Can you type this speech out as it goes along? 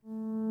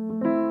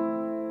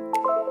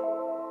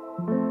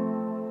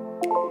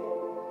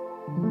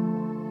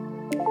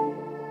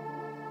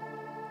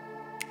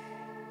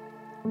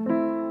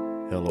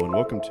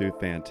welcome to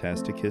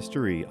Fantastic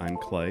History. I'm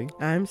Clay.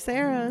 I'm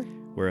Sarah.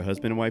 We're a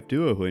husband and wife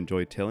duo who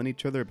enjoy telling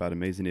each other about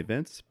amazing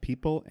events,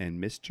 people,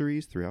 and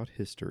mysteries throughout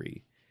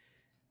history.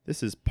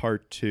 This is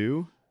part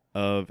 2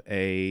 of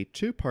a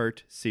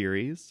 2-part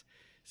series.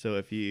 So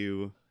if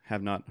you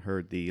have not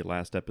heard the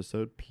last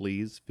episode,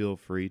 please feel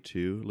free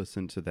to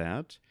listen to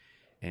that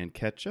and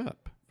catch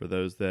up. For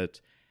those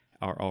that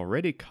are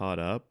already caught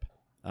up,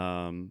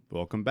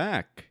 welcome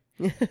back.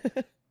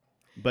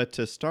 But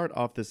to start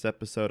off this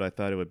episode, I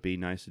thought it would be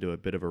nice to do a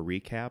bit of a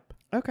recap.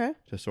 Okay.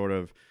 To sort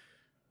of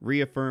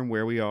reaffirm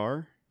where we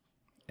are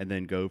and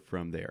then go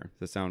from there. Does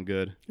that sound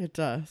good? It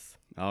does.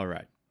 All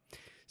right.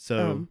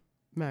 So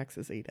Max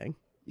is eating.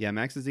 Yeah,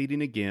 Max is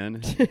eating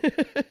again.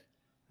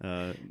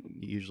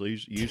 Usually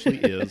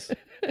is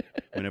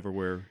whenever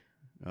we're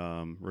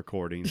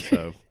recording.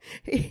 So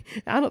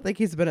I don't think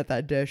he's been at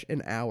that dish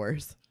in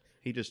hours.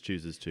 He just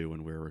chooses to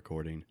when we're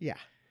recording. Yeah.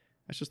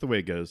 That's just the way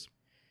it goes.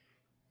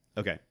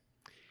 Okay.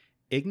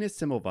 Ignaz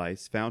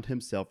Semmelweis found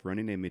himself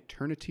running a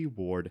maternity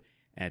ward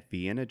at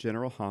Vienna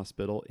General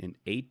Hospital in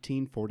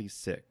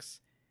 1846,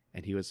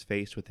 and he was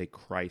faced with a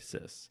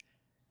crisis.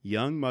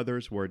 Young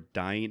mothers were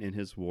dying in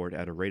his ward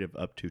at a rate of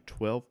up to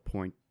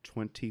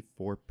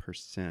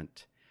 12.24%,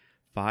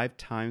 5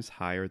 times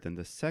higher than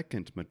the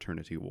second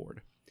maternity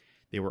ward.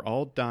 They were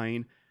all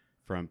dying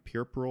from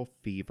puerperal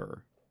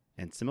fever,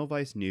 and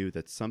Semmelweis knew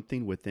that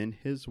something within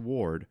his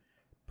ward,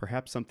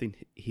 perhaps something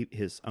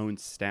his own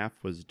staff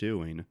was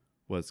doing,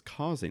 was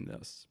causing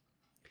this.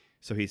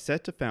 So he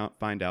set to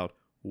find out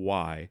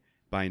why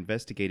by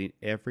investigating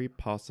every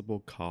possible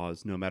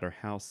cause, no matter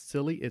how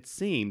silly it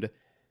seemed,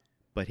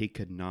 but he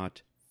could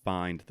not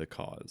find the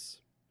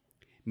cause.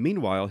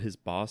 Meanwhile, his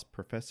boss,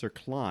 Professor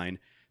Klein,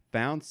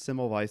 found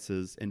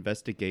Semmelweis's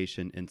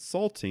investigation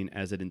insulting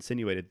as it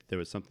insinuated that there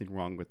was something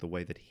wrong with the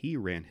way that he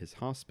ran his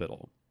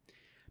hospital.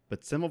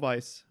 But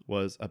Semmelweis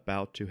was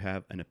about to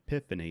have an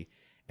epiphany,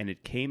 and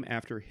it came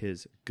after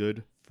his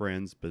good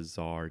friend's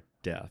bizarre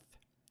death.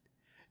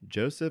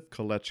 Joseph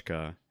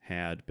Kolechka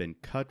had been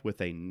cut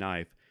with a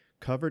knife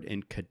covered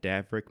in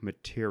cadaveric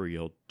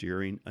material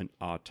during an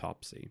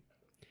autopsy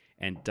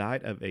and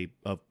died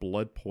of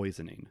blood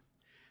poisoning.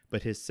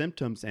 But his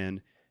symptoms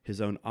and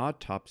his own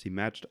autopsy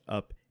matched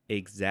up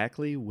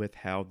exactly with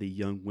how the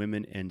young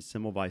women in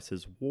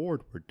Semmelweis's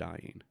ward were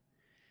dying.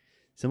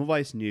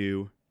 Semmelweis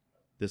knew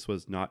this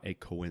was not a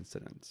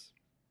coincidence.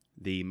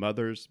 The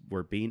mothers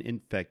were being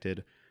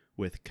infected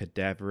with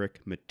cadaveric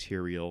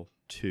material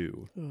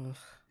too. Ugh.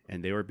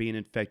 And they were being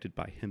infected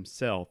by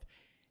himself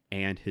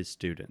and his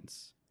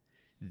students.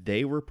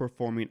 They were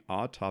performing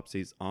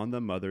autopsies on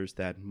the mothers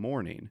that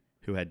morning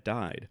who had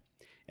died,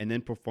 and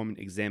then performing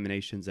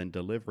examinations and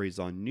deliveries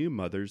on new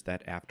mothers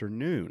that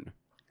afternoon.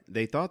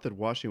 They thought that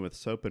washing with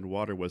soap and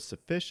water was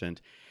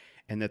sufficient,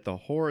 and that the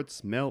horrid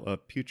smell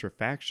of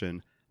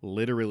putrefaction,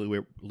 literally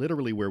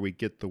where we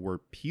get the word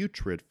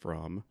putrid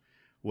from,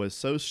 was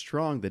so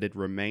strong that it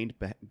remained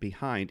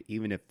behind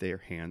even if their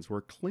hands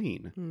were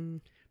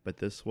clean. But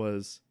this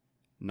was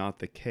not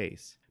the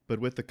case. But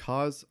with the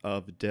cause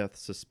of death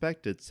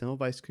suspected,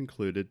 Semmelweis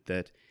concluded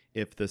that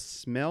if the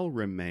smell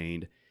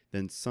remained,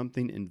 then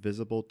something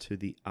invisible to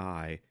the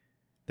eye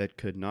that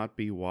could not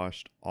be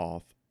washed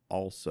off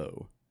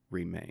also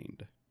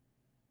remained.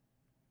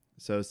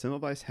 So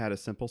Semmelweis had a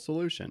simple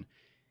solution.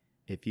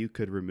 If you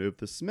could remove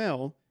the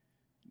smell,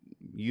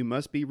 you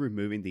must be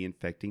removing the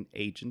infecting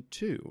agent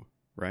too,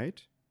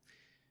 right?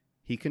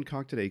 He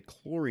concocted a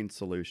chlorine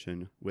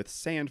solution with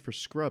sand for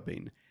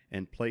scrubbing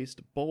and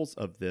placed bowls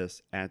of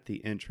this at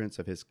the entrance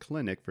of his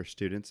clinic for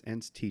students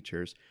and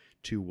teachers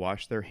to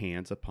wash their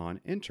hands upon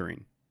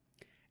entering.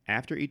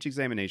 After each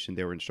examination,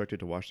 they were instructed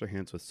to wash their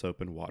hands with soap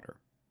and water.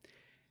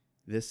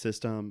 This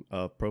system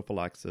of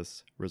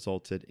prophylaxis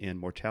resulted in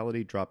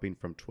mortality dropping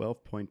from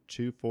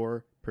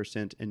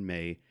 12.24% in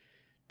May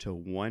to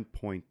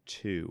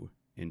 1.2%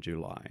 in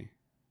July.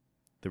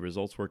 The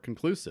results were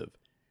conclusive.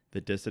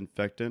 The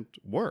disinfectant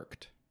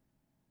worked.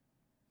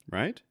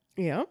 Right?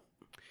 Yeah.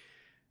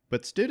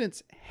 But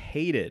students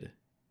hated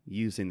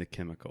using the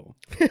chemical.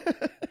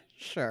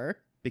 Sure.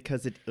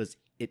 Because it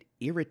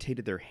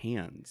irritated their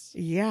hands.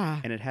 Yeah.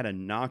 And it had a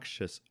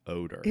noxious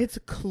odor. It's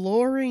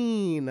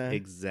chlorine.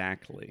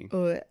 Exactly.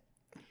 Ugh.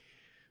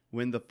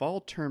 When the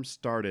fall term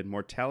started,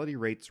 mortality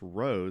rates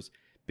rose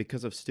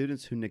because of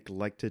students who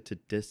neglected to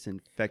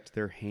disinfect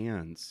their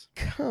hands.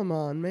 Come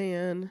on,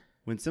 man.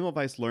 When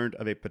Semmelweis learned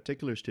of a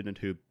particular student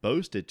who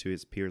boasted to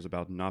his peers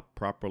about not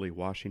properly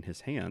washing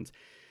his hands,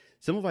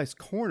 Semmelweis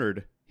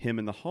cornered him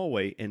in the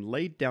hallway and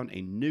laid down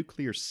a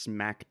nuclear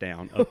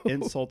smackdown of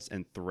insults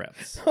and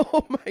threats.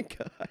 Oh my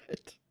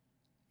God.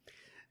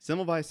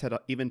 Semmelweis had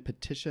even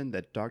petitioned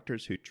that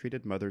doctors who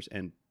treated mothers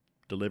and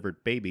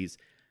delivered babies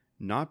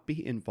not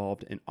be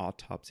involved in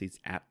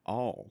autopsies at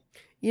all.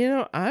 You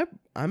know,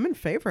 I'm in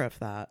favor of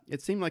that.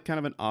 It seemed like kind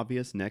of an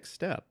obvious next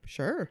step.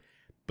 Sure.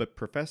 But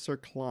Professor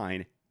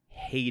Klein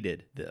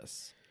hated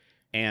this.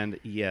 And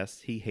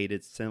yes, he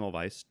hated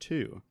Semmelweis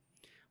too.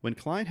 When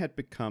Klein had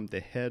become the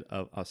head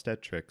of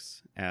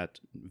obstetrics at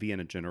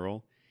Vienna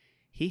General,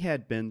 He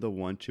had been the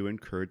one to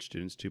encourage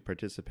students to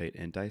participate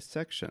in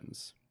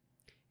dissections.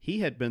 He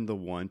had been the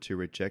one to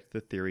reject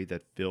the theory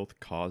that filth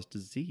caused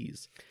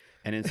disease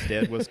and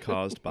instead was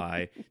caused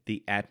by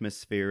the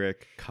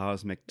atmospheric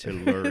cosmic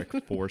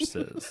telluric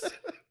forces.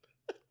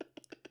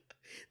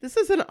 This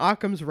is an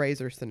Occam's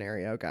razor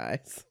scenario,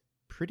 guys.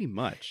 Pretty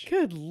much.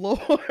 Good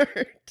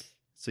Lord.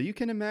 So you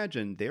can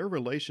imagine their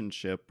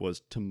relationship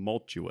was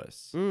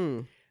tumultuous.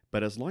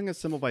 But as long as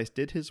Semmelweis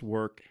did his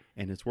work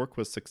and his work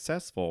was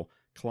successful,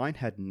 Klein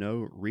had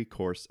no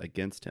recourse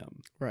against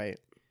him. Right.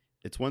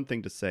 It's one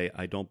thing to say,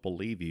 I don't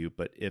believe you,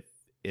 but if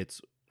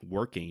it's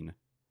working,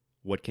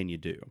 what can you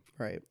do?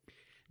 Right.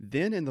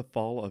 Then in the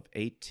fall of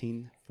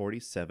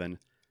 1847,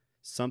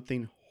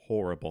 something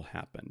horrible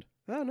happened.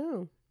 Oh,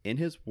 no. In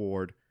his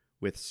ward,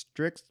 with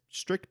strict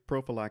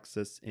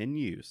prophylaxis in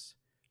use,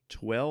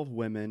 12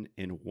 women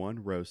in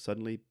one row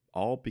suddenly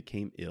all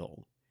became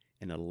ill,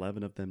 and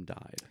 11 of them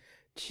died.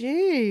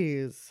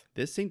 Jeez.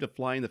 This seemed to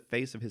fly in the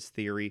face of his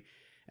theory,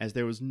 as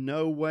there was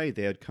no way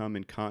they had come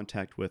in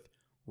contact with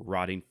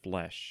rotting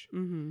flesh.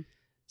 Mm-hmm.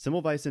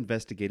 Semmelweis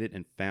investigated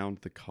and found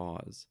the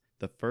cause.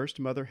 The first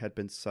mother had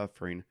been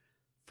suffering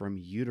from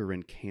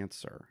uterine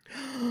cancer,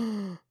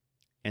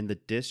 and the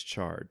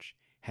discharge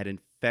had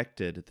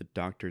infected the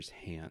doctor's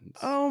hands.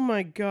 Oh,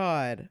 my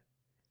God.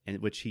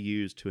 And which he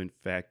used to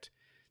infect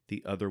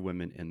the other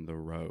women in the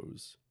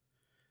rows.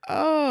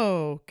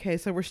 Oh, okay.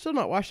 So we're still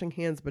not washing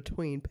hands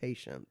between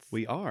patients.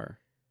 We are.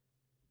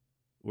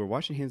 We're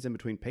washing hands in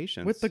between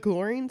patients. With the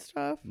chlorine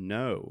stuff?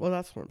 No. Well,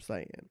 that's what I'm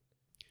saying.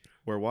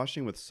 We're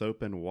washing with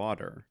soap and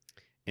water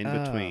in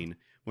between.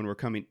 When we're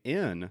coming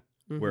in,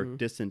 we're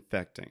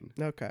disinfecting.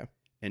 Okay.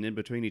 And in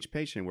between each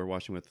patient, we're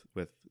washing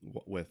with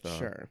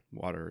Sure.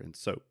 water and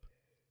soap.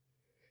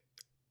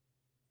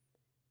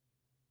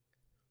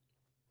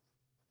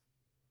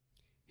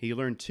 He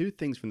learned two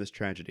things from this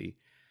tragedy.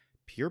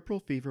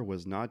 Puerperal fever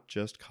was not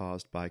just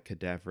caused by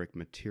cadaveric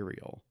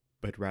material,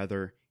 but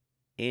rather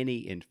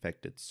any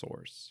infected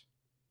source.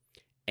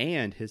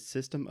 And his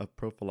system of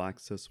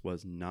prophylaxis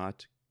was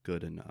not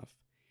good enough.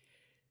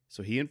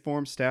 So he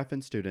informed staff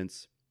and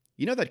students,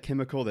 you know that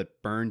chemical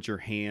that burns your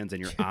hands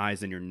and your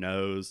eyes and your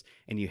nose,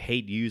 and you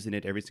hate using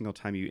it every single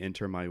time you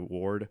enter my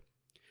ward?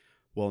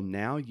 Well,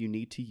 now you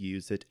need to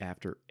use it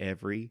after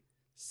every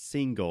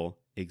single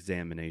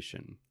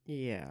examination.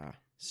 Yeah.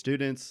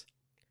 Students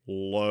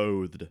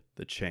loathed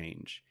the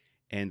change,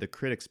 and the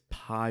critics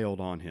piled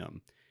on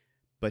him.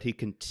 But he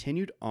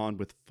continued on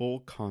with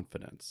full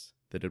confidence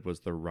that it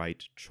was the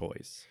right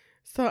choice.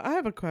 So I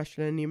have a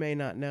question, and you may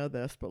not know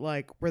this, but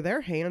were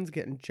their hands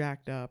getting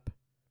jacked up?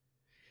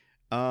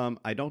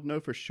 I don't know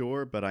for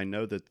sure, but I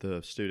know that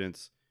the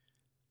students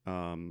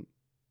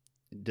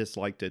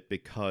disliked it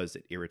because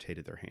it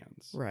irritated their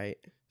hands. Right.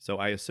 So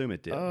I assume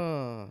it did.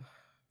 Oh.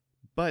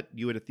 But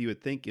you would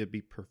think it would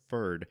be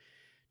preferred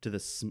to the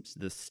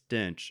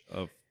stench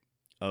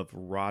of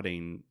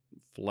rotting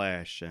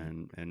flesh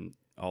and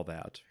all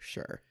that.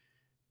 Sure.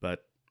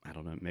 But I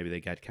don't know. Maybe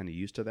they got kind of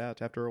used to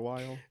that after a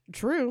while.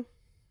 True.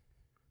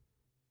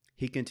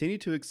 He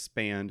continued to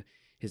expand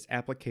his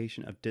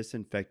application of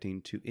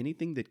disinfecting to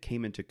anything that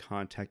came into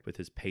contact with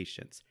his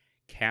patients.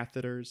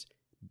 Catheters,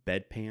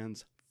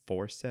 bedpans,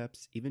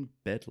 forceps, even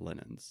bed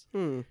linens.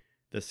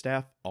 The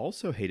staff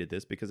also hated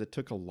this because it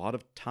took a lot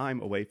of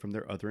time away from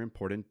their other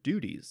important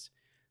duties.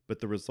 But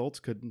the results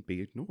couldn't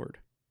be ignored.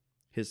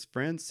 His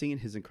friends, seeing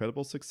his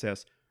incredible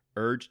success,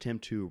 urged him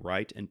to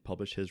write and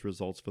publish his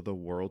results for the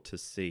world to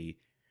see.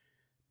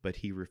 But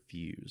he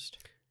refused.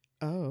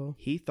 Oh.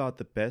 He thought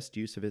the best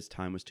use of his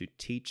time was to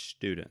teach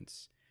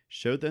students,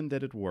 show them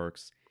that it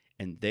works,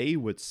 and they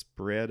would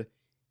spread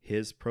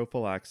his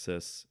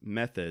prophylaxis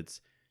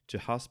methods to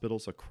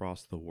hospitals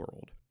across the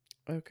world.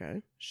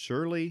 Okay.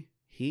 Surely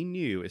he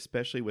knew,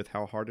 especially with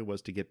how hard it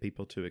was to get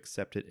people to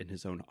accept it in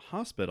his own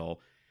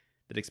hospital,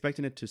 that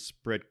expecting it to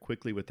spread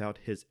quickly without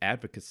his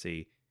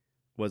advocacy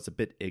was a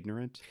bit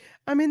ignorant.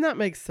 I mean, that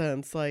makes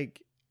sense.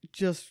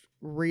 Just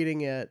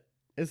reading it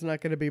is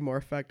not going to be more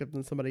effective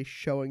than somebody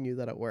showing you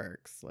that it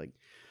works.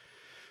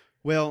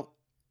 Well,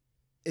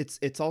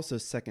 it's also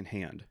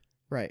secondhand.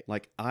 Right.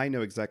 I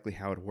know exactly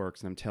how it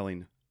works, and I'm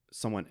telling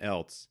someone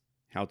else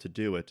how to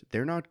do it.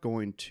 They're not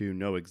going to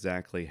know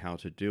exactly how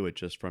to do it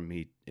just from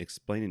me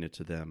explaining it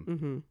to them.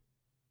 Mm-hmm.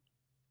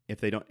 If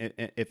they don't,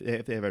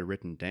 if they have it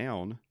written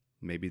down,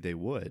 maybe they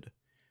would.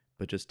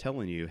 But just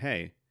telling you,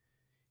 hey,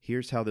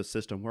 here's how this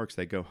system works.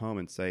 They go home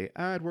and say,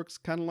 it works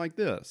kind of like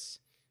this.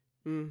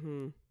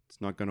 Mm-hmm.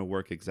 It's not going to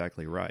work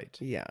exactly right.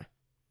 Yeah.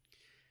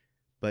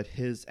 But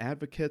his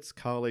advocates,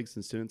 colleagues,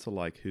 and students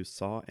alike who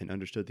saw and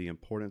understood the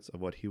importance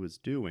of what he was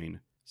doing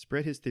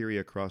spread his theory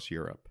across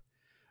Europe.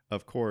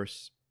 Of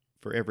course,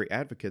 for every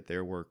advocate,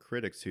 there were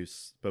critics who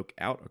spoke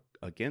out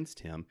against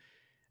him.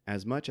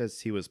 As much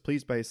as he was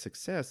pleased by his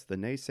success, the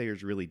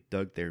naysayers really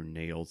dug their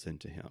nails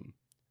into him,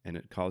 and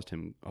it caused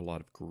him a lot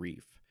of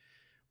grief,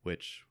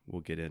 which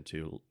we'll get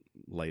into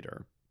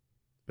later.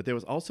 But there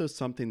was also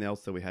something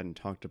else that we hadn't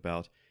talked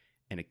about,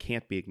 and it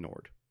can't be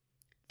ignored.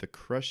 The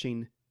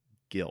crushing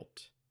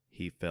guilt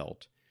he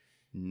felt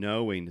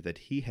knowing that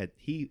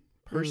he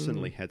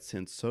personally had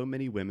sent so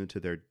many women to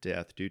their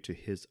death due to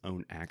his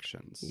own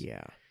actions.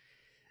 Yeah.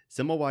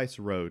 Semmelweis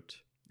wrote,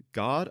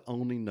 God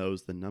only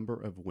knows the number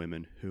of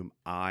women whom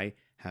I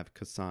have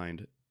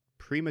consigned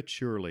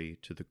prematurely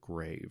to the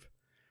grave,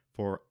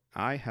 for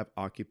I have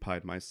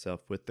occupied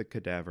myself with the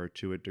cadaver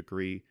to a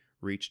degree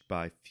reached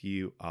by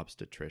few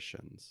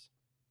obstetricians.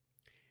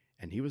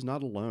 And he was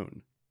not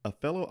alone. A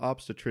fellow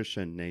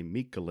obstetrician named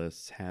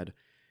Michaelis had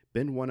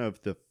been one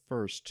of the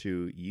first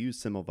to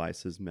use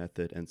Semmelweis's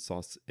method and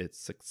saw its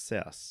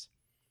success.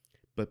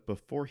 But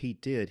before he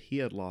did, he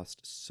had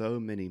lost so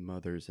many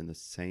mothers in the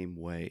same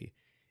way,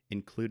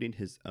 including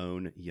his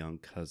own young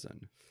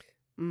cousin.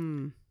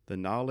 The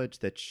knowledge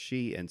that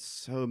she and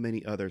so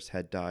many others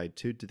had died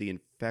due to the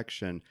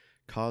infection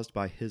caused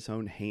by his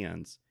own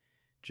hands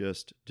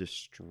just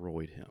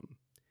destroyed him.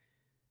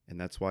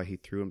 And that's why he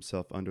threw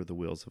himself under the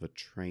wheels of a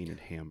train in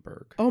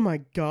Hamburg. Oh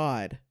my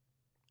God.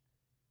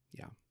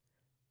 Yeah.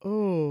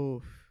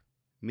 Oh.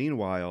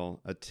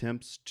 Meanwhile,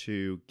 attempts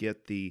to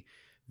get the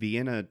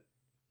Vienna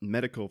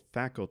medical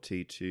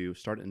faculty to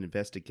start an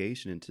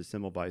investigation into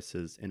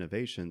Semmelweis's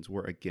innovations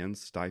were again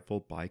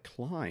stifled by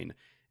Klein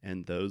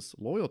and those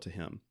loyal to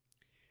him.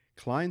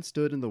 Klein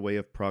stood in the way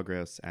of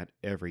progress at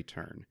every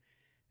turn,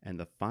 and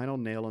the final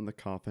nail in the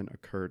coffin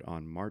occurred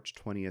on March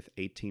 20th,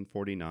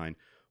 1849,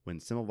 when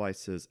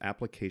Semmelweis's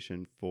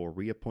application for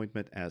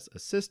reappointment as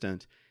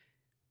assistant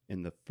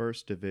in the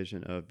 1st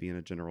Division of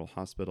Vienna General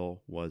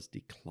Hospital was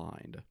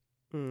declined.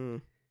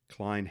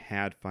 Klein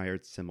had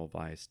fired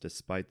Semmelweis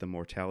despite the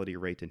mortality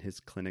rate in his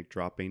clinic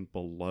dropping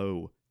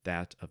below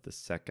that of the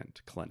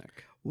second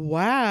clinic.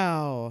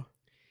 Wow.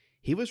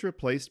 He was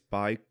replaced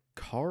by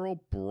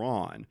Karl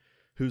Braun,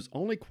 whose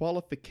only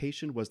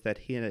qualification was that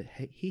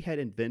he had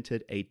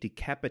invented a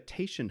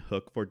decapitation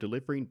hook for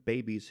delivering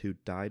babies who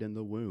died in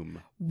the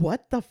womb.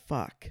 What the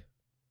fuck?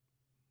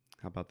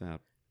 How about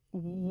that?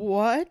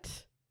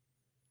 What?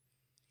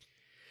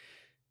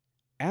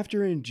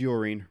 After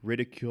enduring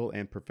ridicule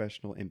and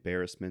professional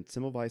embarrassment,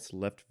 Semmelweis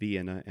left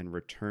Vienna and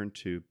returned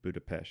to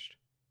Budapest.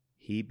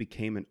 He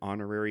became an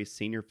honorary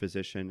senior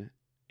physician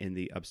in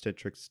the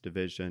obstetrics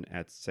division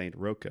at St.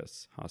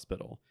 Rochus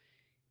Hospital,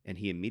 and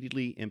he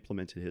immediately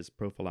implemented his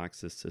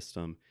prophylaxis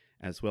system,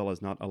 as well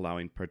as not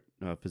allowing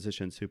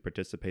physicians who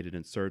participated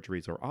in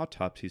surgeries or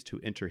autopsies to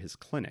enter his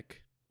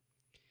clinic.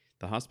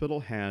 The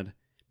hospital had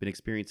been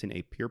experiencing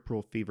a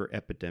puerperal fever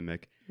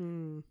epidemic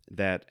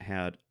that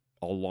had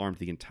alarmed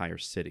the entire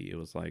city. It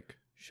was like,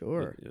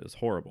 sure, it was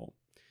horrible.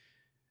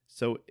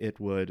 So it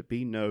would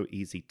be no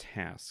easy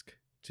task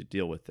to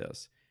deal with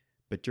this.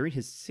 But during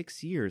his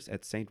 6 years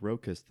at St.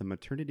 Rochus, the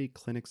maternity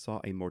clinic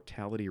saw a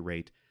mortality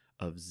rate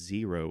of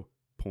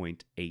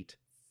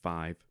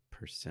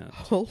 0.85%.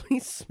 Holy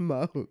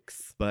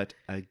smokes. But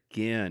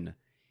again,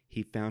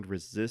 he found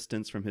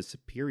resistance from his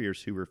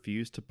superiors who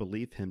refused to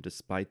believe him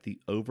despite the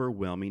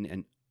overwhelming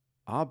and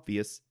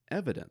obvious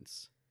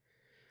evidence.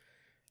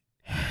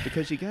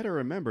 Because you got to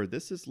remember,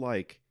 this is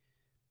like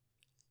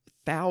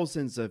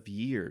thousands of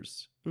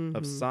years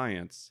of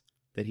science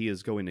that he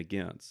is going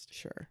against.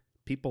 Sure.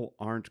 People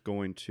aren't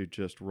going to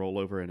just roll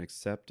over and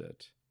accept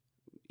it.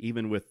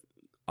 Even with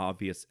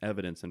obvious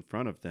evidence in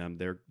front of them,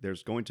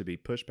 there's going to be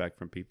pushback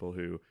from people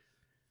who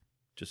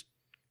just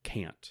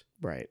can't.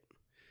 Right.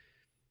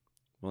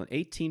 Well, in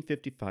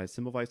 1855,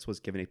 Semmelweis was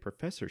given a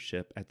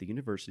professorship at the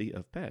University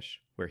of Pest,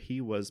 where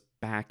he was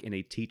back in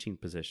a teaching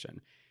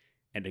position,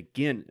 and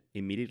again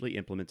immediately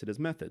implemented his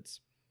methods.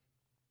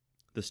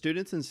 The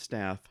students and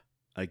staff,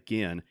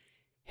 again,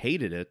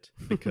 hated it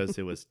because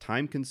it was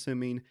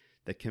time-consuming,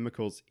 the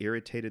chemicals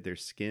irritated their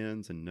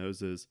skins and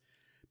noses,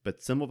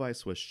 but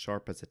Semmelweis was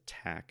sharp as a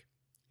tack,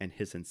 and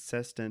his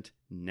incessant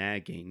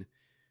nagging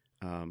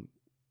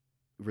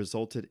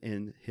resulted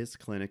in his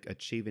clinic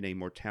achieving a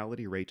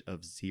mortality rate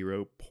of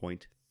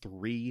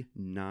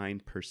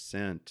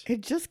 0.39%.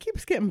 It just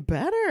keeps getting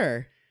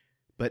better.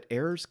 But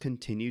errors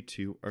continue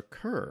to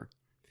occur.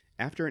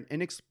 After an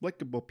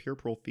inexplicable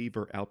puerperal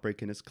fever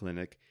outbreak in his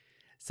clinic,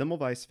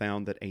 Semmelweis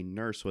found that a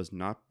nurse was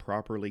not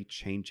properly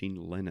changing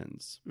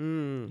linens.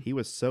 He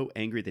was so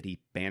angry that he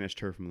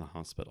banished her from the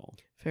hospital.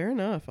 Fair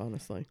enough,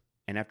 honestly.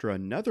 And after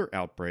another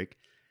outbreak,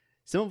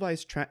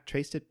 Semmelweis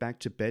traced it back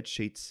to bed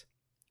sheets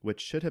which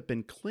should have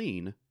been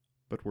clean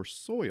but were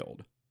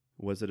soiled.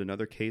 Was it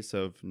another case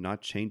of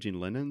not changing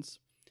linens?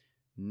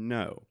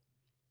 No.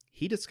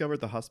 He discovered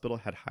the hospital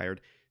had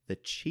hired the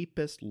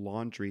cheapest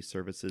laundry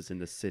services in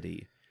the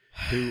city,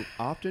 who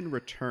often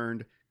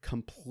returned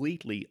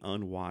completely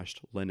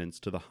unwashed linens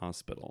to the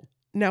hospital.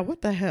 Now,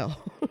 what the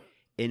hell?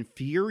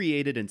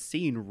 Infuriated and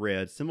seeing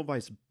red,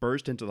 Semmelweis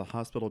burst into the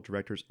hospital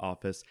director's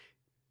office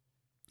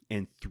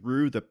and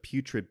threw the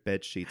putrid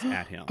bed sheets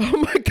at him. Oh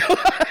my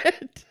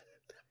God!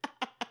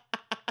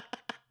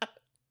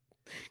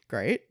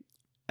 Great.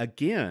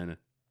 Again,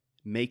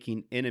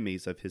 making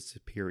enemies of his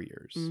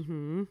superiors.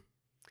 Mm-hmm.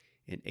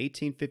 In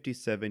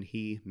 1857,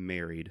 he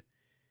married,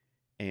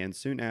 and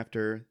soon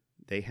after,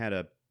 they had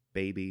a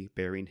baby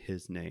bearing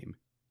his name,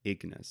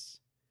 Ignaz.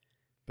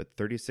 But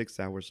 36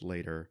 hours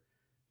later,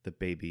 the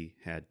baby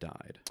had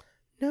died.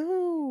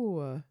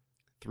 No.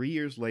 3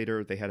 years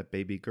later, they had a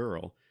baby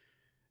girl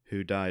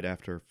who died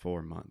after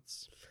 4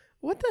 months.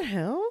 What the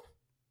hell?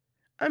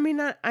 I mean,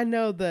 I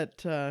know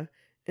that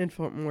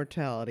infant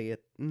mortality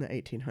in the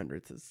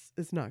 1800s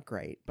is not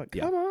great, but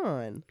come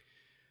on.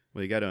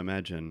 Well, you got to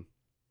imagine,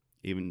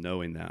 even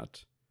knowing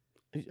that.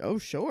 Oh,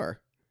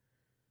 sure.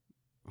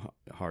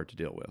 Hard to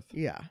deal with.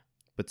 Yeah.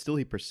 But still,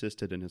 he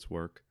persisted in his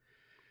work.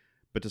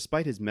 But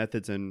despite his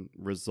methods and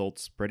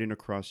results spreading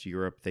across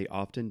Europe, they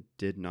often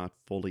did not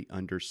fully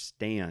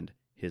understand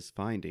his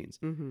findings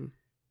Mm-hmm.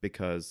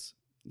 because,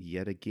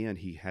 yet again,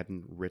 he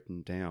hadn't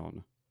written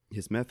down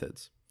his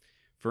methods.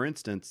 For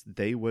instance,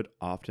 they would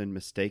often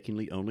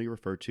mistakenly only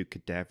refer to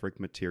cadaveric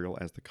material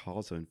as the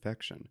cause of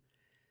infection.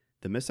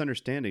 The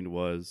misunderstanding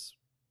was,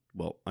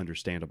 well,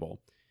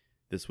 understandable.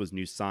 This was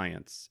new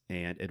science,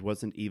 and it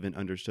wasn't even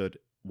understood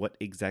what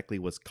exactly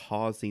was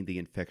causing the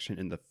infection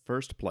in the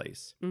first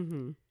place.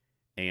 Mm-hmm.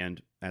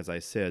 And as I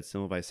said,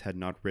 Semmelweis had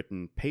not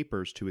written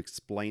papers to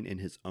explain in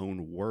his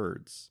own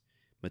words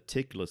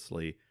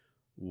meticulously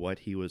what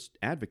he was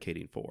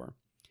advocating for.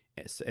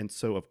 And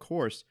so, of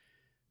course,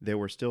 there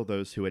were still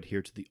those who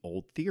adhered to the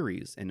old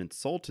theories and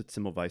insulted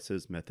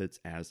Semmelweis's methods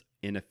as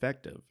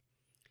ineffective.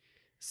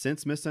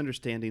 Since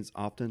misunderstandings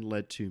often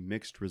led to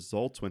mixed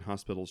results when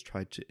hospitals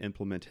tried to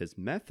implement his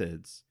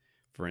methods,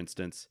 for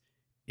instance,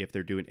 if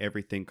they're doing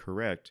everything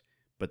correct,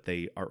 but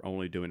they are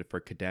only doing it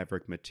for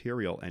cadaveric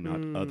material and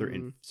not other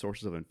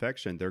sources of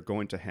infection, they're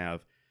going to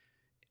have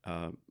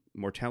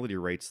mortality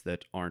rates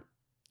that aren't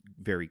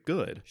very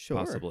good,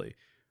 possibly,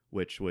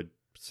 which would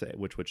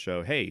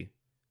show, hey,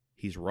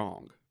 he's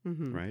wrong,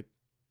 right?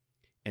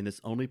 And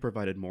this only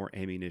provided more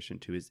ammunition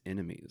to his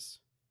enemies.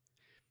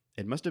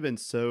 It must have been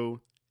so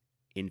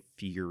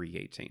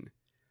infuriating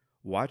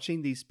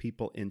watching these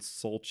people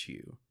insult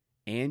you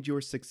and your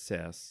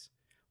success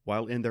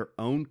while in their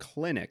own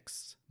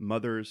clinics,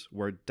 mothers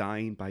were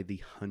dying by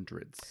the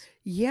hundreds.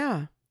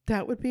 Yeah,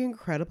 that would be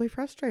incredibly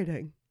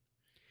frustrating.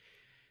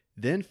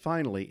 Then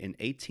finally, in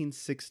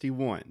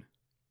 1861,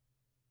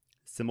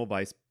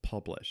 Semmelweis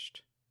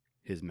published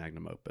his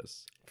magnum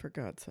opus. For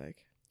God's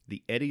sake.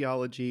 The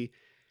Etiology,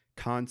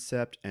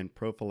 Concept, and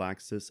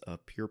Prophylaxis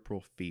of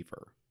Puerperal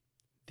Fever.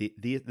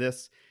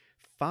 This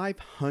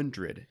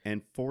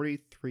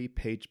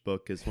 543-page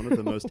book is one of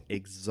the most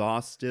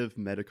exhaustive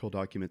medical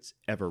documents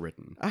ever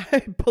written.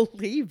 I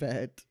believe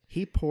it.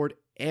 He poured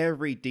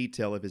every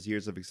detail of his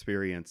years of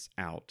experience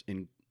out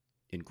in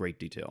great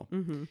detail.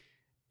 Mm-hmm.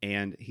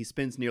 And he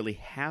spends nearly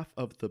half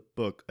of the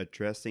book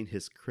addressing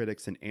his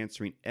critics and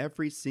answering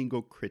every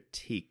single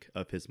critique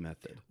of his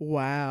method.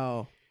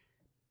 Wow.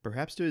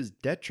 Perhaps to his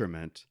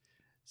detriment,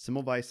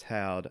 Semmelweis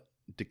had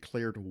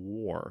declared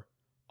war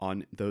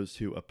on those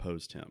who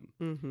opposed him.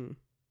 Mm-hmm.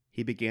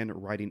 He began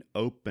writing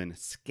open,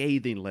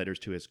 scathing letters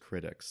to his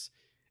critics.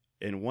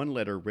 In one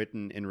letter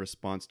written in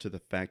response to the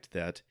fact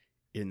that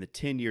in the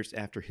 10 years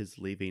after his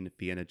leaving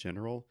Vienna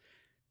General,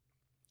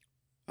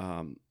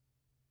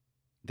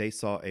 they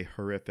saw a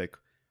horrific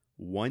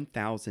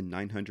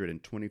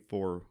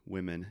 1,924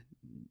 women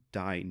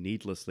die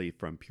needlessly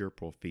from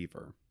puerperal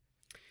fever.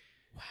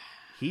 Wow.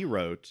 He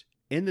wrote,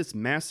 "In this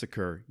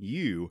massacre,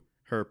 you,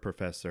 Herr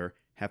Professor,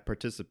 have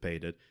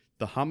participated.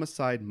 The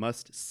homicide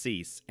must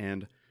cease,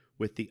 and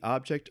with the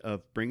object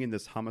of bringing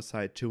this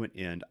homicide to an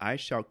end, I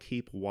shall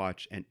keep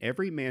watch, and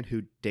every man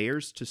who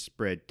dares to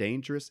spread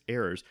dangerous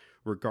errors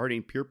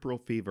regarding puerperal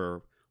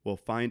fever will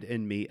find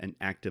in me an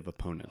active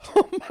opponent."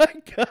 Oh my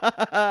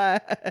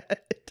God.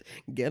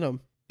 Get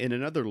him. In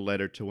another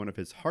letter to one of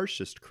his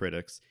harshest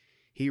critics,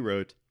 he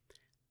wrote,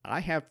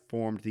 "I have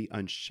formed the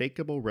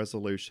unshakable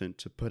resolution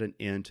to put an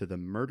end to the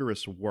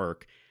murderous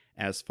work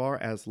as far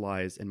as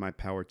lies in my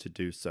power to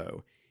do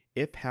so.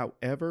 If,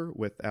 however,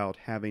 without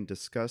having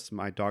discussed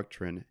my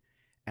doctrine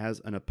as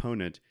an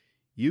opponent,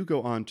 you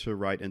go on to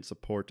write in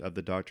support of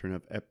the doctrine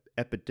of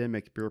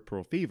epidemic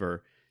puerperal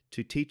fever,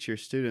 to teach your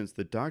students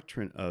the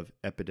doctrine of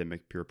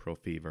epidemic puerperal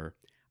fever,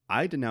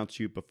 I denounce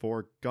you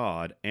before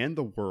God and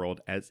the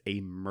world as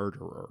a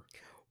murderer."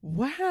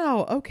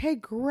 Wow. Okay,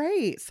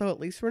 great. So at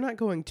least we're not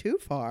going too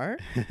far.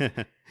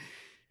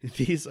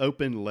 These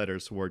open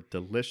letters were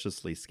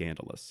deliciously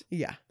scandalous.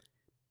 Yeah.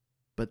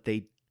 But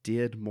they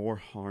did more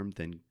harm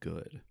than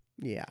good.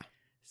 Yeah.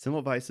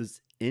 Semmelweis's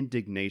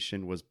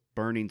indignation was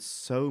burning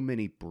so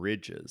many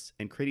bridges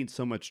and creating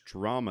so much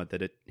drama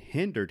that it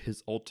hindered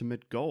his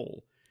ultimate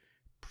goal,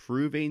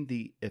 proving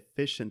the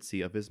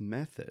efficiency of his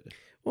method.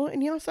 Well,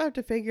 and you also have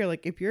to figure,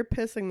 like, if you're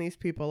pissing these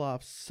people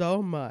off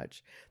so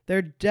much,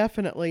 they're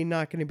definitely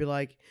not going to be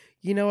like,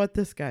 you know what,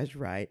 this guy's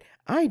right.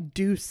 I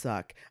do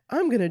suck.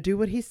 I'm going to do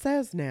what he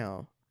says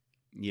now.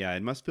 Yeah,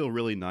 it must feel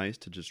really nice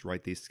to just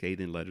write these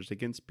scathing letters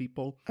against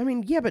people. I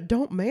mean, yeah, but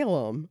don't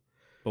mail them.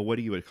 But what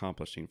are you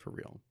accomplishing for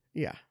real?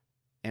 Yeah.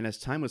 And as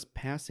time was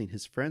passing,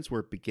 his friends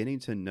were beginning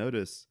to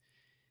notice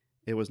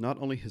it was not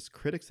only his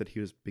critics that he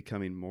was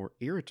becoming more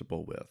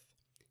irritable with.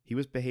 He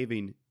was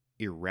behaving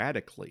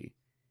erratically,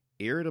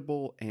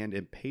 irritable and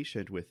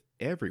impatient with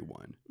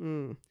everyone.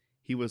 Mm.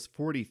 He was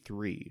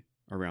 43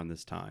 around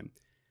this time,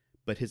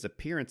 but his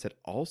appearance had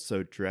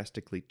also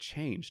drastically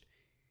changed.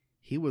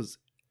 He was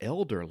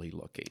elderly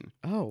looking,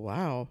 Oh,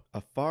 wow.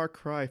 a far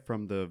cry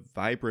from the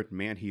vibrant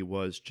man he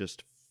was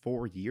just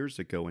 4 years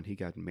ago when he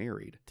got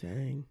married.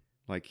 Dang.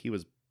 Like, he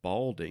was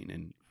balding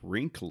and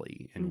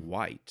wrinkly and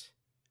white,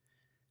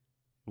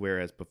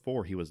 whereas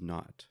before he was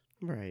not.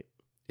 Right.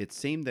 It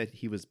seemed that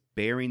he was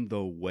bearing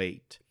the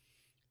weight,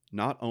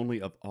 not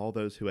only of all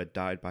those who had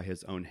died by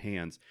his own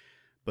hands,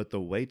 but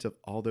the weight of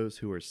all those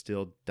who are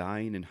still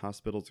dying in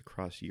hospitals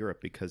across Europe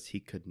because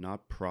he could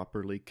not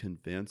properly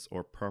convince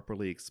or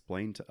properly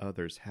explain to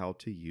others how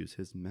to use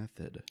his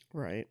method.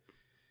 Right.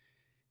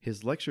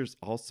 His lectures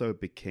also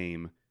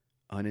became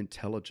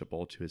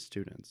unintelligible to his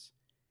students,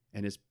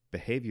 and his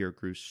behavior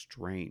grew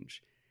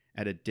strange.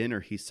 At a dinner,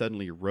 he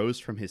suddenly rose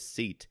from his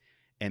seat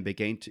and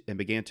began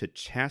to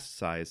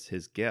chastise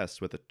his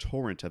guests with a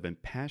torrent of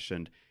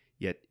impassioned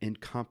yet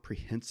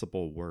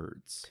incomprehensible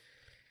words.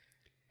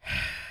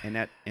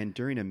 And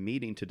during a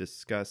meeting to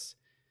discuss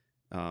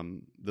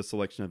the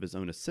selection of his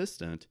own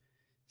assistant,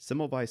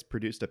 Semmelweis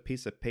produced a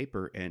piece of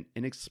paper and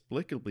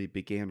inexplicably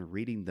began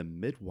reading the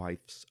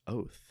midwife's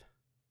oath.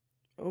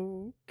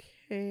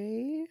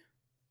 Okay.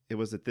 It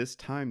was at this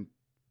time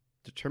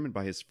determined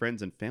by his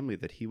friends and family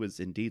that he was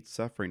indeed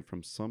suffering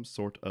from some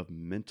sort of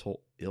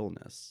mental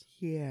illness.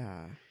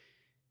 Yeah.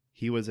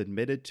 He was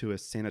admitted to a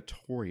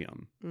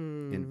sanatorium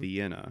in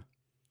Vienna,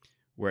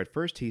 where at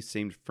first he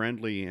seemed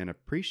friendly and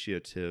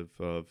appreciative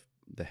of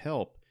the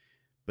help,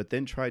 but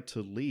then tried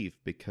to leave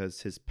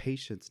because his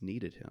patients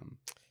needed him.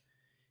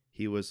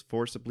 He was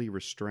forcibly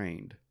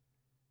restrained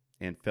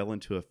and fell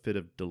into a fit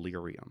of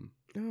delirium.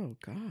 Oh,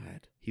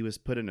 God. He was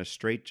put in a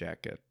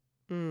straitjacket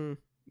Mm.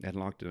 and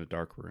locked in a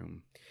dark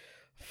room.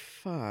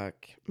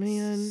 Fuck,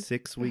 man.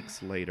 6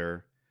 weeks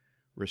later,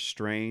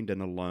 restrained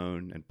and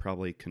alone and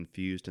probably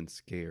confused and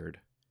scared,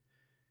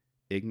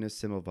 Ignaz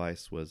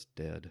Semmelweis was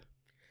dead.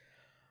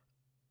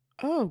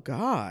 Oh,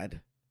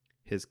 God.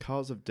 His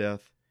cause of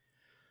death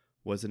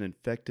was an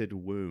infected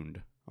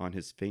wound on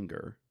his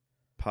finger,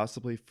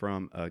 possibly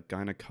from a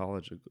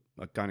gynecological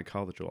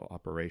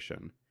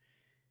operation.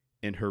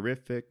 In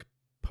horrific,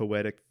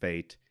 poetic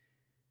fate,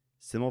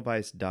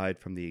 Semmelweis died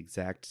from the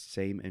exact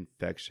same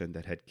infection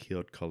that had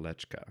killed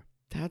Kolechka.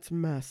 That's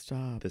messed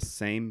up. The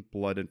same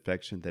blood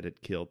infection that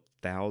had killed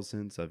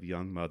thousands of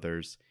young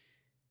mothers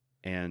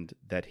and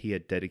that he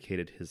had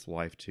dedicated his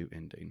life to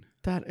ending.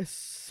 That is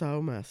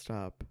so messed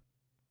up.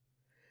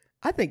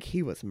 I think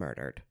he was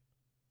murdered.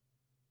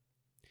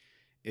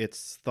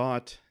 It's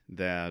thought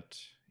that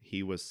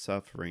he was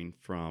suffering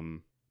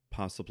from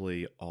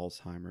possibly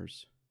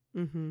Alzheimer's,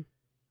 Mm-hmm.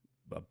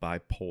 a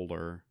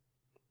bipolar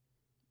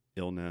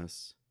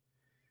illness.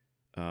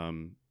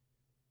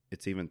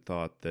 It's even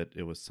thought that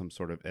it was some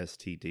sort of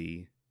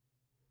STD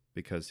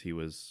because he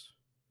was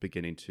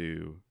beginning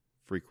to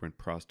frequent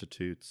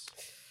prostitutes.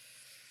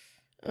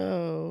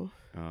 Oh.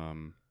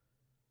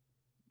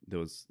 That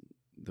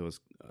was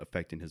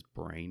affecting his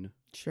brain,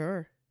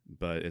 Sure.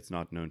 but it's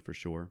not known for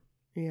sure.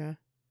 Yeah.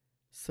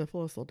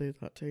 Syphilis will do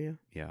that to you.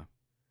 Yeah.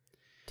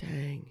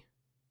 Dang.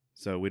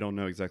 So we don't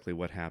know exactly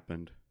what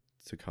happened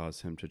to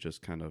cause him to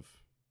just kind of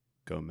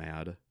go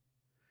mad.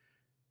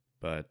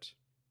 But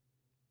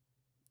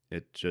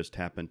it just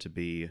happened to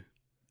be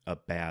a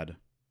bad...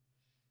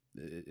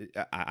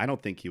 I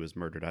don't think he was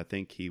murdered. I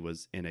think he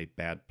was in a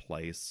bad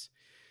place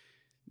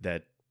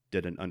that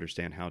didn't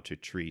understand how to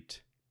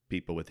treat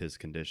people with his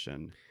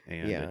condition.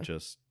 And it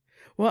just...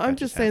 Well, I'm that just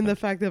just saying the happened.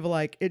 fact of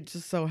like, it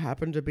just so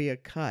happened to be a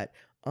cut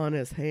on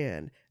his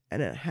hand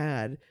and it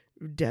had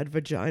dead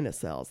vagina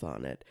cells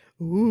on it.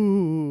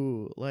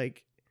 Ooh,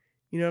 like,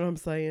 you know what I'm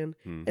saying?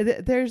 Hmm.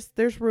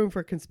 There's room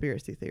for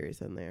conspiracy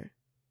theories in there.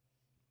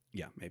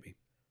 Yeah, maybe.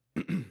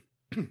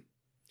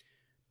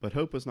 But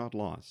hope was not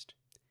lost.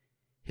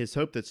 His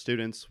hope that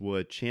students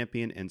would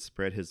champion and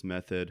spread his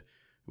method,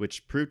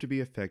 which proved to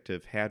be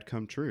effective, had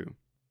come true.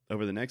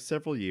 Over the next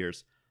several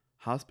years,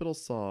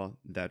 hospitals saw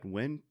that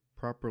when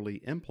properly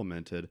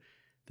implemented,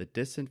 the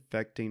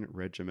disinfecting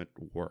regimen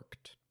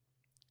worked.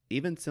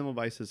 Even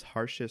Semmelweis's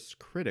harshest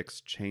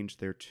critics changed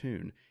their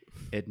tune,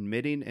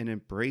 admitting and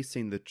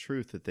embracing the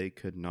truth that they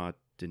could not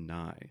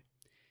deny.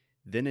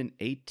 Then in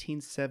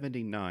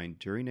 1879,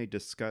 during a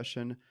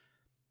discussion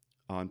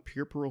on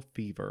puerperal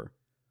fever,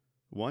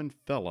 one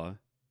fella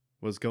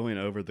was going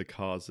over the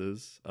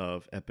causes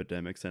of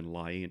epidemics and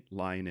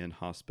lying in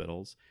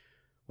hospitals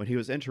when he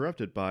was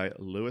interrupted by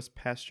Louis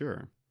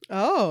Pasteur,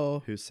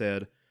 Oh. who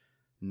said,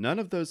 "None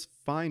of those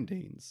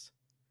findings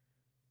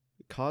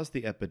caused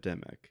the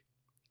epidemic.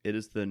 It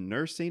is the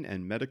nursing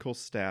and medical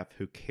staff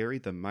who carry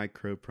the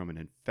microbe from an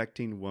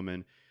infecting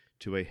woman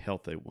to a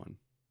healthy one."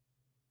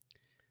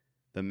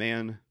 The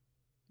man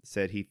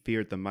said he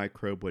feared the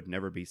microbe would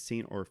never be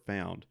seen or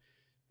found,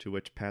 to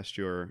which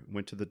Pasteur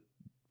went to the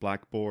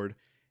blackboard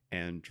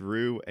and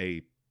drew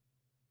a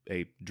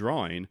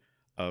drawing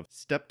of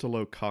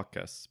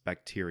Streptococcus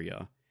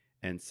bacteria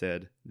and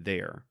said,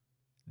 "There,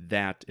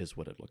 that is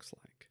what it looks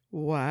like."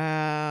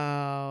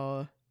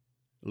 Wow.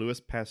 Louis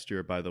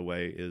Pasteur, by the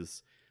way,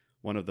 is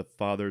one of the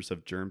fathers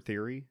of germ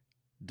theory,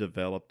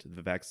 developed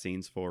the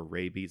vaccines for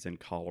rabies and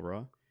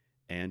cholera,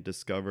 and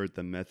discovered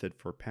the method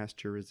for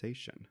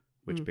pasteurization,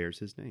 which bears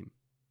his name.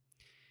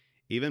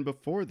 Even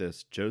before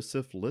this,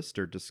 Joseph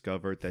Lister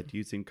discovered that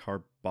using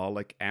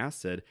carbolic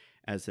acid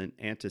as an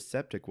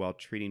antiseptic while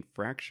treating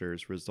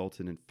fractures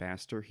resulted in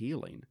faster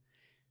healing.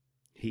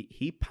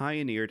 He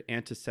pioneered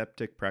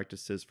antiseptic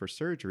practices for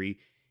surgery,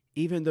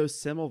 even though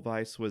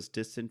Semmelweis was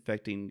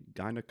disinfecting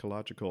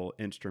gynecological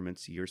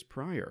instruments years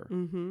prior.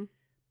 Mm-hmm.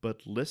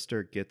 But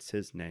Lister gets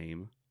his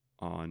name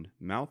on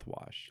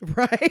mouthwash.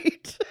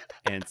 Right.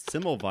 And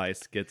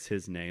Semmelweis gets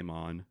his name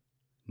on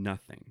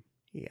nothing.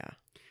 Yeah.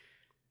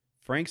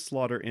 Frank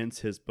Slaughter ends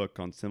his book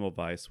on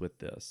Semmelweis with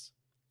this.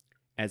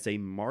 As a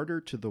martyr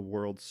to the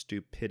world's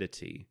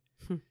stupidity,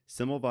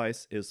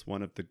 Semmelweis is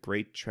one of the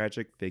great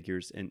tragic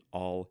figures in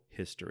all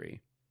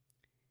history.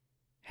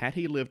 Had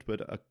he lived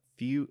but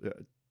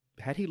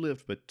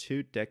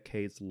 2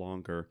 decades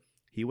longer,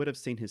 he would have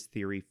seen his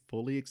theory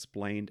fully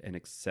explained and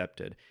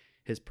accepted,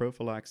 his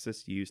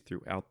prophylaxis used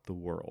throughout the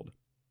world.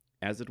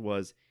 As it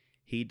was,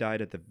 he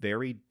died at the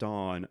very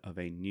dawn of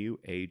a new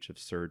age of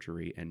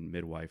surgery and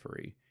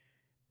midwifery,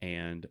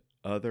 and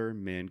other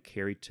men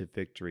carried to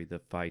victory the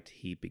fight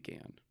he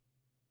began.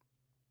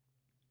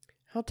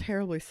 How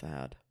terribly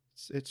sad.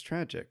 It's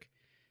tragic.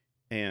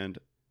 And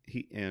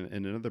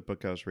in another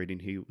book I was reading,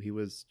 he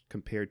was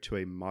compared to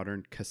a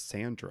modern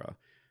Cassandra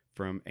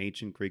from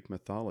ancient Greek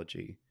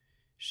mythology.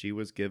 She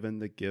was given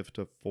the gift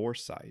of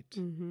foresight,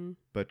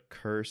 but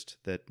cursed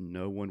that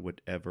no one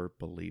would ever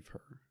believe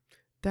her.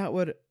 That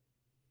would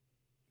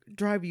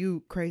drive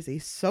you crazy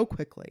so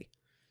quickly.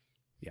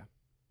 Yeah.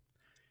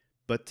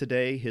 But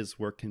today, his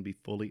work can be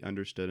fully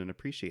understood and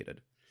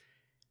appreciated.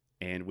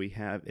 And we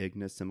have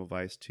Ignaz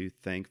Semmelweis to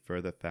thank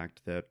for the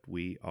fact that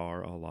we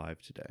are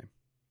alive today.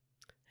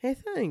 Hey,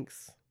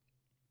 thanks.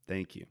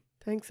 Thank you.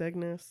 Thanks,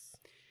 Ignaz.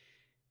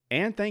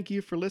 And thank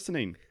you for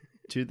listening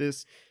to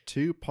this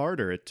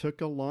 2-parter. It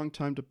took a long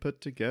time to put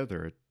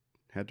together. It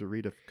had to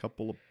read a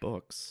couple of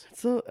books.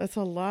 It's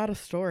a lot of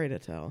story to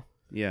tell.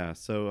 Yeah,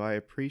 so I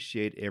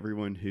appreciate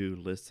everyone who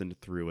listened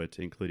through it,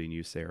 including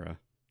you, Sarah.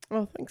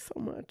 Oh, thanks so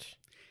much.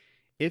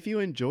 If you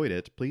enjoyed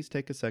it, please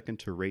take a second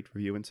to rate,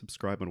 review, and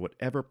subscribe on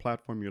whatever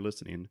platform you're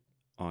listening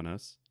on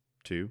us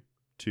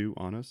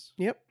on us.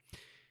 Yep.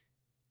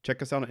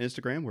 Check us out on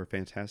Instagram. We're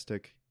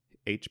Fantastic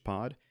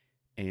HPod.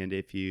 And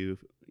if you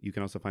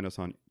can also find us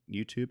on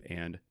YouTube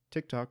and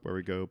TikTok, where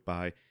we go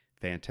by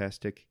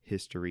Fantastic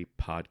History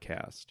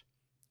Podcast.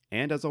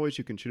 And as always,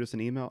 you can shoot us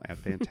an email at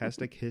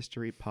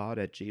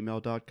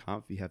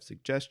fantastichistorypod@gmail.com if you have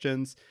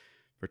suggestions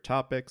for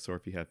topics, or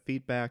if you have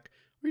feedback,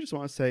 or you just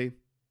want to say,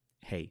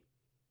 hey.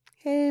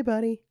 Hey,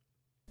 buddy.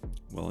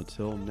 Well,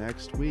 until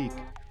next week,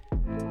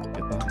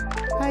 goodbye.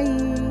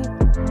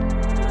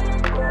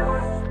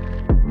 Bye.